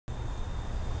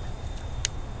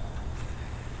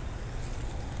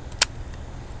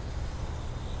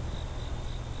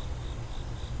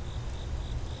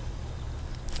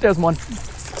There's one.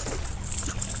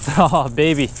 Oh,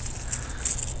 baby.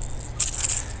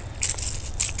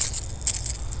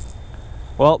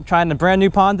 Well, trying a brand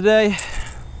new pond today.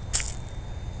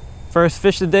 First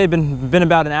fish of the day, been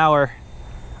about an hour.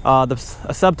 A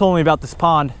sub told me about this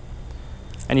pond,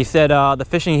 and he said the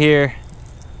fishing here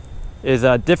is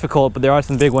difficult, but there are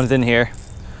some big ones in here.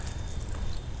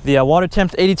 The water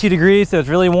temp's 82 degrees, so it's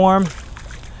really warm,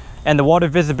 and the water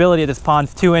visibility at this pond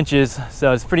is 2 inches,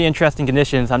 so it's pretty interesting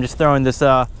conditions. I'm just throwing this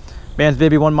Mann's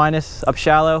Baby 1- up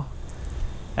shallow,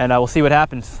 and we'll see what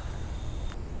happens.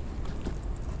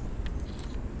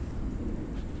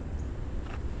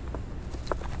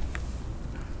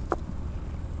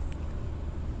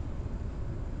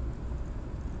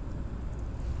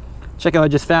 Check out what I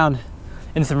just found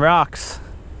in some rocks.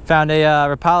 Found a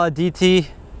Rapala DT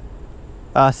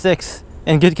 6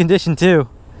 in good condition too.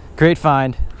 Great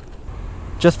find.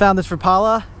 Just found this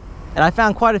Rapala, and I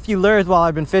found quite a few lures while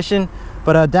I've been fishing,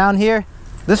 but down here,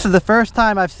 this is the first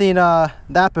time I've seen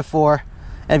that before.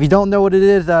 And if you don't know what it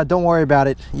is, don't worry about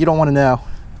it. You don't want to know.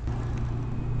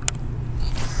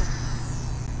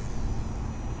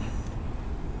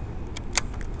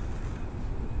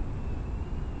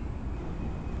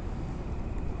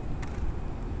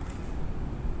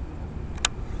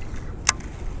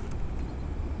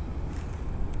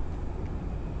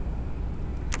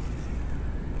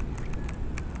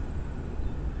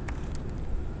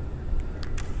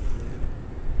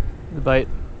 The bite.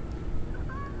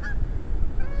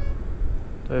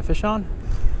 Do I have a fish on?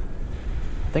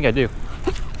 I think I do.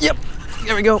 Yep,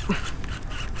 there we go.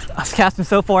 I was casting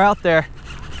so far out there,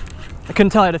 I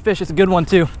couldn't tell I had a fish. It's a good one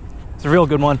too. It's a real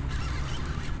good one.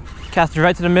 Casting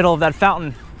right to the middle of that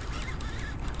fountain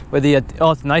where the,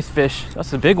 oh, it's a nice fish.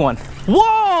 That's a big one.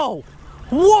 Whoa!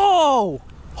 Whoa!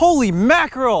 Holy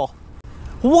mackerel!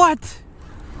 What?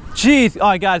 Jeez. All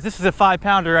right, guys, this is a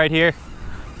 5-pounder right here.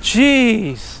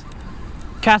 Jeez.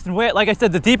 Casting way, like I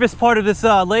said, the deepest part of this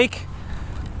lake,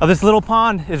 of this little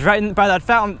pond, is right by that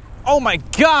fountain. Oh my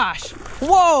gosh!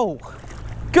 Whoa!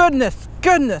 Goodness,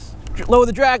 goodness! Lower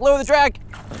the drag, lower the drag!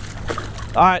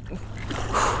 All right.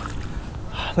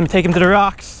 Let me take him to the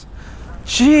rocks.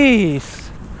 Jeez.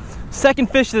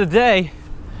 Second fish of the day.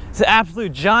 It's an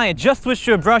absolute giant. Just switched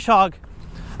to a brush hog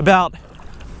about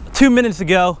 2 minutes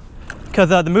ago because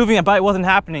the moving at bite wasn't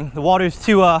happening. The water's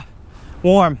too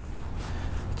warm.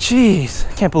 Jeez,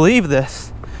 I can't believe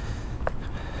this.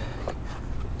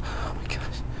 Oh my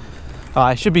gosh.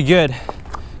 I should be good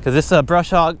because this brush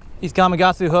hog, these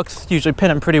gamakatsu hooks usually pin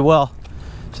him pretty well.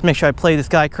 Just make sure I play this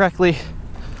guy correctly.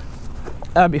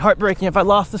 That would be heartbreaking if I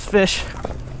lost this fish.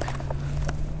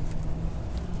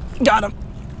 Got him.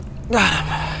 Got him.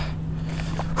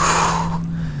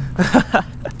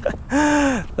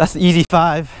 That's the easy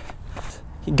 5.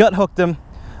 He gut hooked him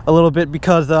a little bit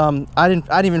because I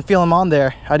didn't even feel him on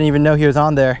there. I didn't even know he was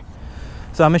on there.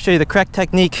 So I'm gonna show you the correct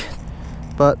technique,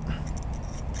 but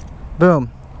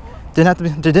boom.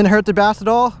 Didn't hurt the bass at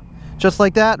all. Just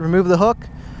like that, remove the hook.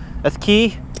 That's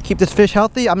key. Keep this fish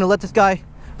healthy. I'm gonna let this guy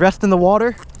rest in the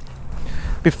water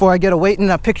before I get a weight in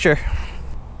that picture.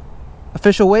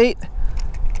 Official weight.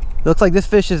 Looks like this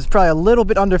fish is probably a little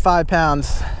bit under 5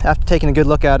 pounds after taking a good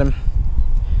look at him.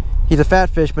 He's a fat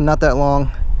fish, but not that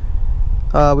long.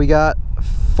 We got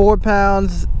 4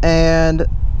 pounds and,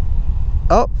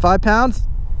 oh, 5 pounds.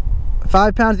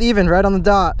 5 pounds even, right on the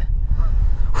dot.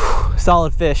 Whew,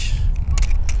 solid fish.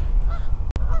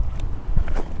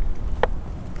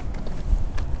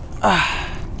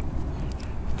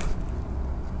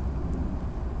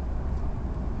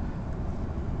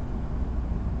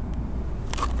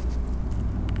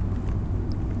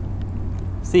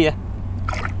 See ya.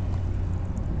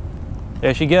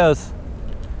 There she goes.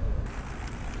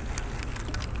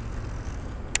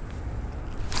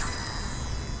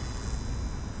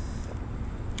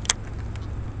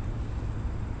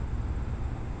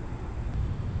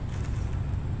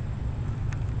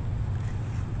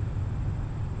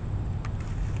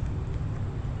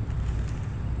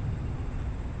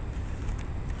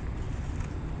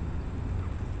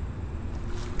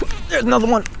 There's another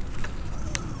one.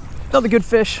 Another good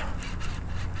fish.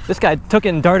 This guy took it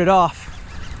and darted off.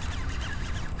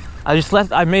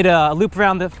 I made a loop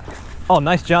around the, oh,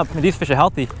 nice jump. I mean, these fish are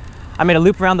healthy. I made a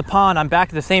loop around the pond. I'm back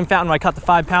at the same fountain where I caught the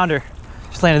 5-pounder.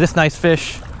 Just landed this nice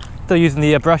fish. Still using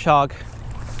the brush hog.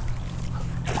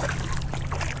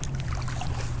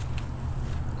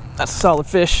 That's a solid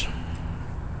fish.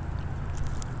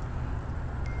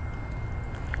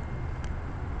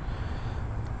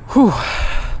 Whew.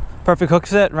 Perfect hook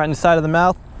set right in the side of the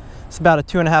mouth. It's about a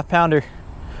 2.5-pounder.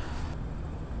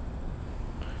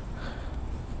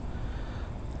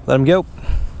 Let him go.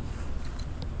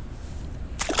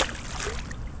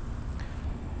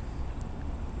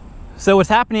 So what's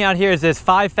happening out here is there's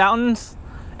 5 fountains,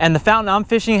 and the fountain I'm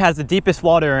fishing has the deepest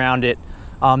water around it.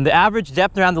 The average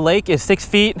depth around the lake is 6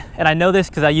 feet, and I know this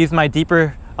because I used my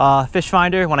deeper fish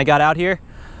finder when I got out here.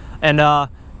 And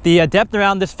the depth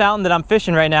around this fountain that I'm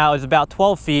fishing right now is about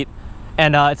 12 feet,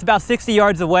 and it's about 60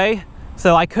 yards away,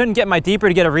 so I couldn't get my deeper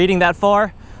to get a reading that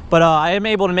far, but I am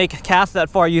able to make a cast that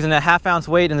far using a 1/2 ounce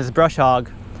weight in this brush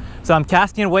hog. So I'm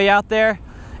casting it way out there,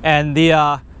 and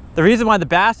the reason why the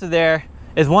bass are there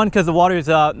is, one, because the water's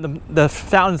the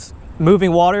fountain's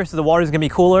moving water, so the water's gonna be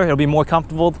cooler. It'll be more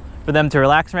comfortable for them to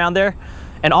relax around there.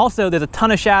 And also there's a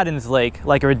ton of shad in this lake,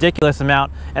 like a ridiculous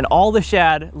amount, and all the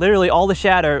shad, literally all the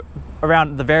shad, are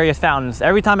around the various fountains.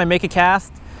 Every time I make a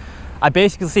cast, I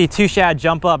basically see 2 shad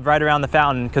jump up right around the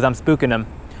fountain because I'm spooking them.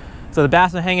 So the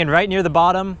bass are hanging right near the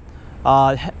bottom.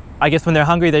 I guess when they're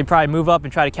hungry, they probably move up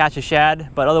and try to catch a shad,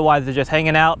 but otherwise they're just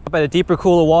hanging out by the deeper,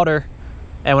 cooler water.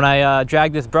 And when I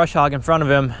drag this brush hog in front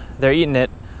of him, they're eating it.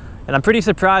 And I'm pretty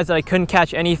surprised that I couldn't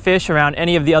catch any fish around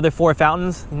any of the other 4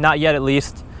 fountains, not yet at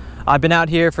least. I've been out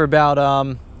here for about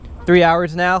 3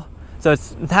 hours now, so it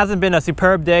hasn't been a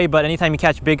superb day, but anytime you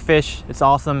catch big fish, it's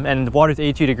awesome. And the water's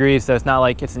 82 degrees, so it's not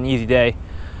like it's an easy day.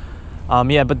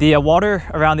 Yeah, but the water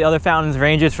around the other fountains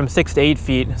ranges from 6 to 8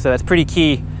 feet, so that's pretty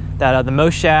key that the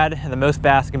most shad and the most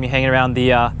bass are gonna be hanging around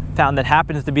the fountain that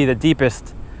happens to be the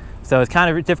deepest. So it's kind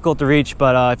of difficult to reach,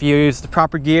 but if you use the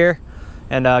proper gear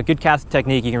and good casting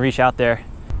technique, you can reach out there.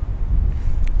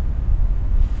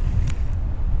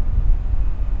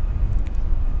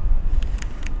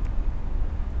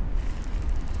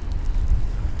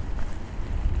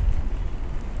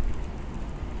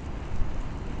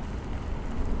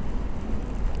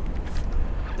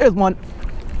 There's one.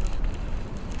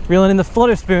 Reeling in the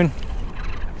flutter spoon.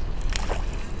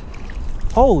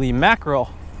 Holy mackerel.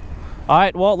 All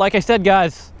right, well, like I said,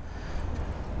 guys,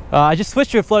 I just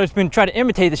switched to a flutter spoon to try to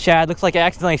imitate the shad. Looks like I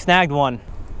accidentally snagged one.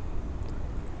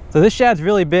 So this shad's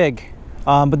really big,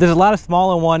 but there's a lot of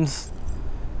smaller ones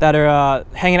that are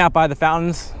hanging out by the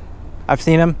fountains. I've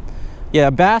seen them. Yeah,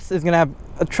 a bass is gonna have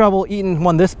trouble eating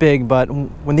one this big, but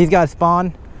when these guys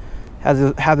spawn,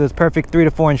 have those perfect 3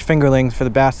 to 4 inch fingerlings for the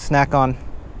bass to snack on.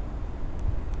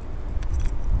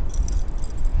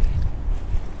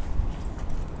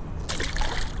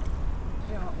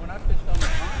 Yeah, when I fished on the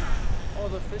pond, all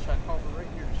the fish I caught were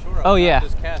right near the shore. Oh yeah.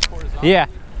 Just cast horizontally. Yeah.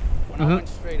 When I went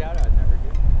straight out, I'd never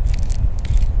get.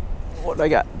 What did I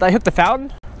got? Did I hook the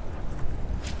fountain?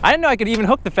 I didn't know I could even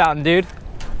hook the fountain, dude.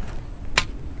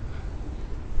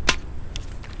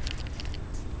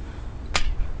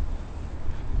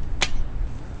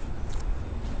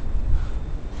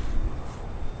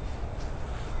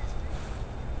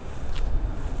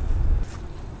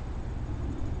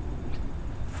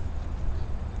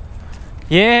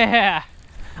 Yeah,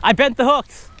 I bent the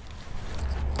hooks.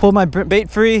 Pulled my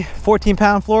bait-free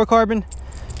 14-pound fluorocarbon.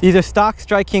 These are stock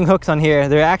Strike King hooks on here.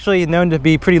 They're actually known to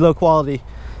be pretty low quality,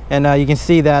 and you can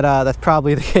see that that's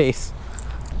probably the case.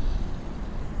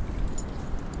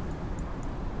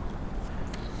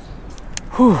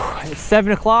 Whew, it's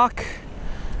 7 o'clock.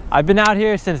 I've been out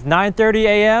here since 9:30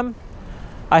 a.m.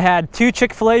 I had 2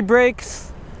 Chick-fil-A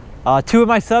breaks. 2 of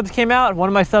my subs came out. One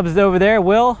of my subs is over there,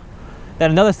 Will. Then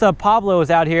another sub, Pablo,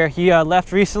 is out here. He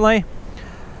left recently,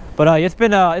 but it's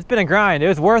been a grind. It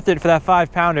was worth it for that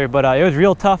 5-pounder, but it was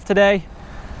real tough today.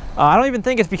 I don't even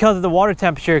think it's because of the water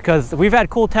temperature, because we've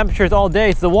had cool temperatures all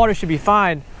day, so the water should be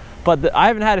fine. But I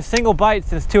haven't had a single bite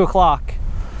since 2 o'clock.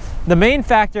 The main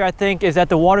factor, I think, is that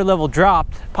the water level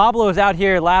dropped. Pablo was out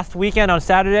here last weekend on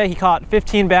Saturday. He caught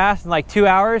 15 bass in like 2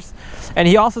 hours. And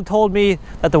he also told me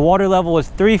that the water level was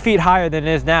 3 feet higher than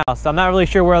it is now. So I'm not really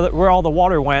sure where all the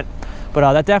water went,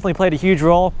 but that definitely played a huge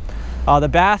role. The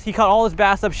bass, he caught all his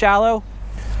bass up shallow.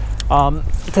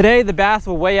 Today the bass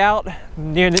were way out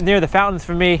near the fountains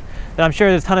for me, and I'm sure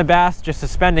there's a ton of bass just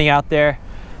suspending out there.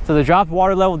 So the dropped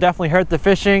water level definitely hurt the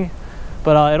fishing,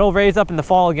 but it'll raise up in the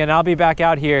fall again. I'll be back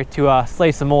out here to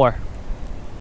slay some more.